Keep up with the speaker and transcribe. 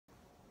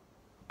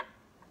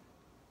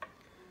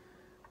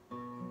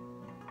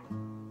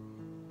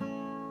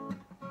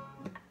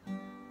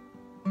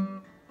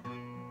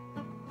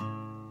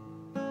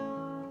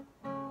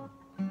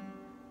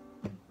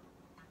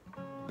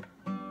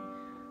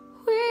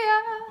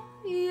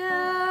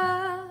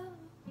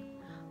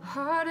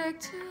Heartache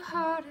to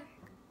heartache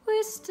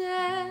we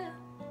stand.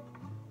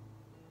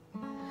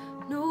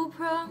 No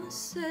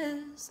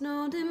promises,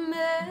 no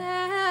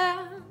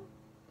demands.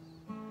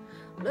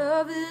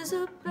 Love is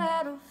a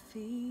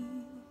battlefield.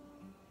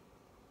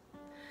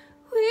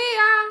 We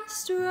are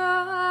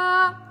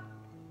strong.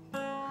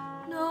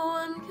 No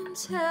one can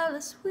tell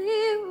us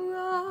we're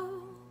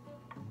wrong.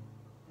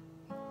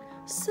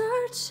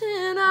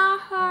 Searching our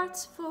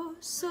hearts for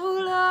so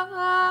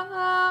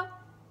long,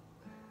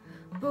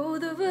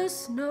 both of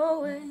us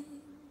knowing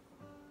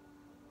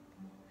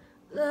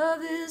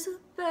love is a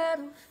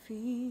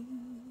battlefield.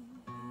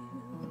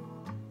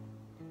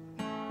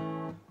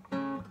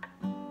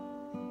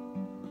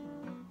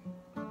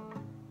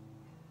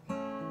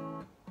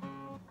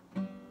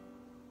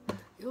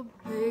 You're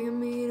begging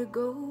me to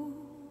go,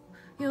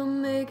 you're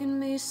making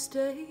me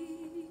stay.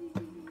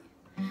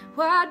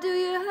 Why do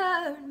you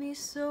hurt me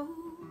so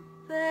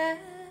bad?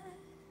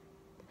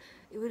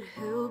 It would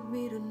help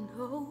me to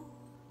know,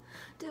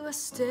 do I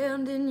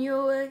stand in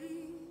your way?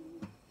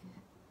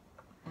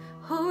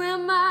 Or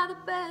am I the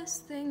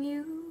best thing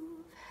you've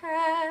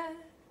had?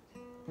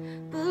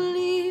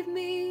 Believe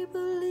me,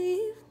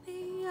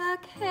 I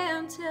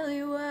can't tell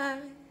you why,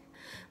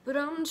 but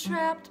I'm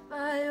trapped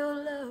by your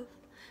love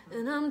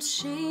and I'm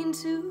chained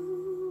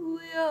to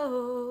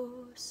your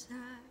side.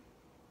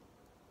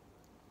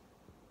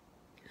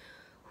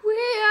 We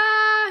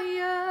are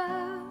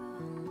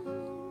young,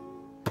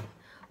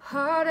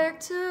 heartache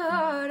to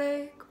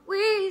heartache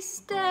we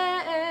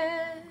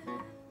stand.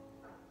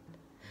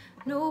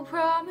 No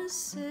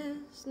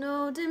promises,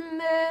 no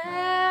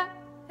demands.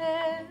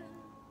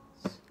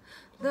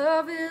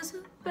 Love is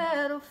a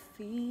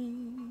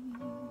battlefield.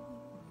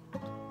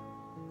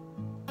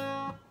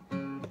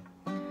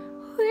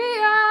 We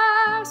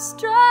are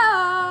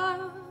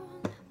strong.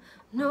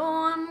 No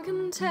one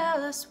can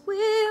tell us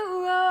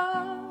we're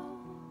wrong.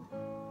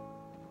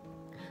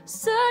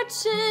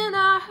 Searching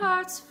our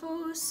hearts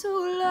for so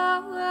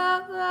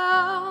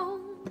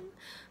long,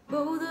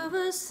 both of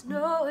us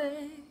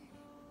knowing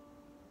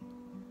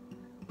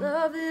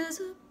love is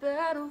a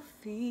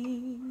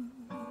battlefield.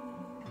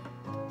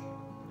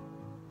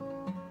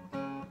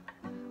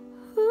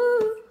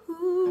 Ooh,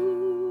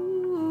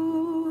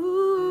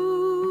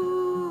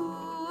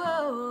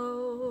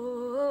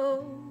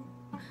 oh,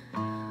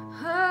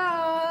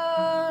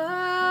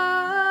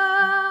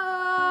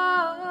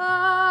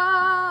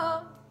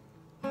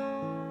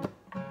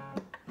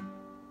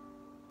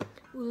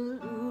 We're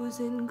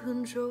losing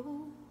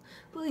control,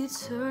 will you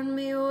turn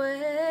me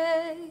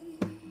away?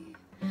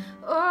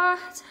 Or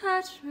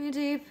touch me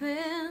deep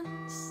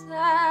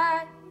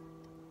inside?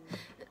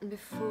 And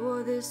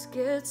before this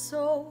gets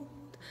old,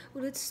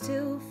 will it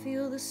still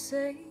feel the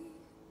same?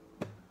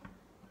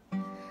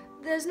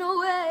 There's no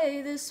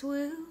way this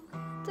will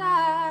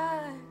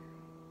die,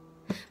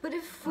 but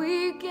if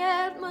we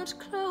get much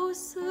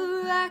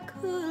closer, I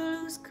could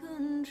lose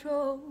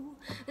control.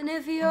 And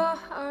if your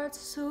heart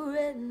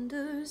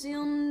surrenders,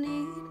 you'll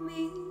need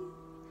me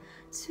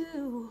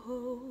to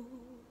hold.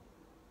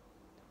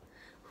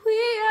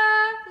 We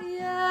are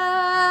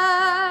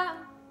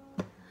young,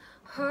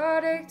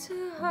 heartache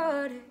to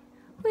heartache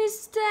we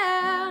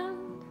stand.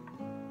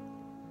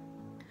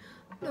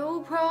 No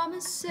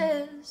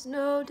promises,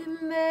 no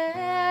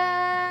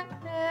demands.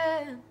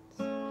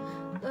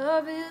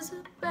 Love is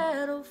a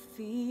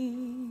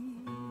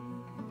battlefield.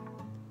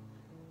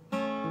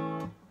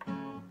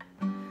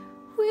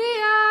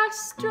 We are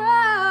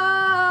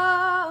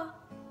strong.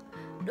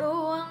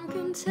 No one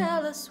can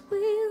tell us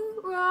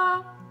we're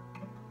wrong.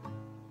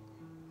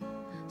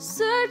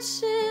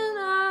 Searching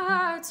our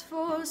hearts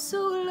for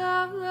so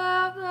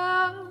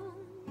long,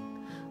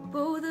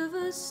 both of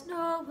us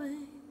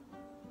knowing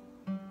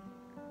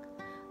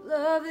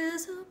love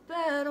is a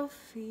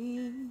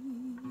battlefield.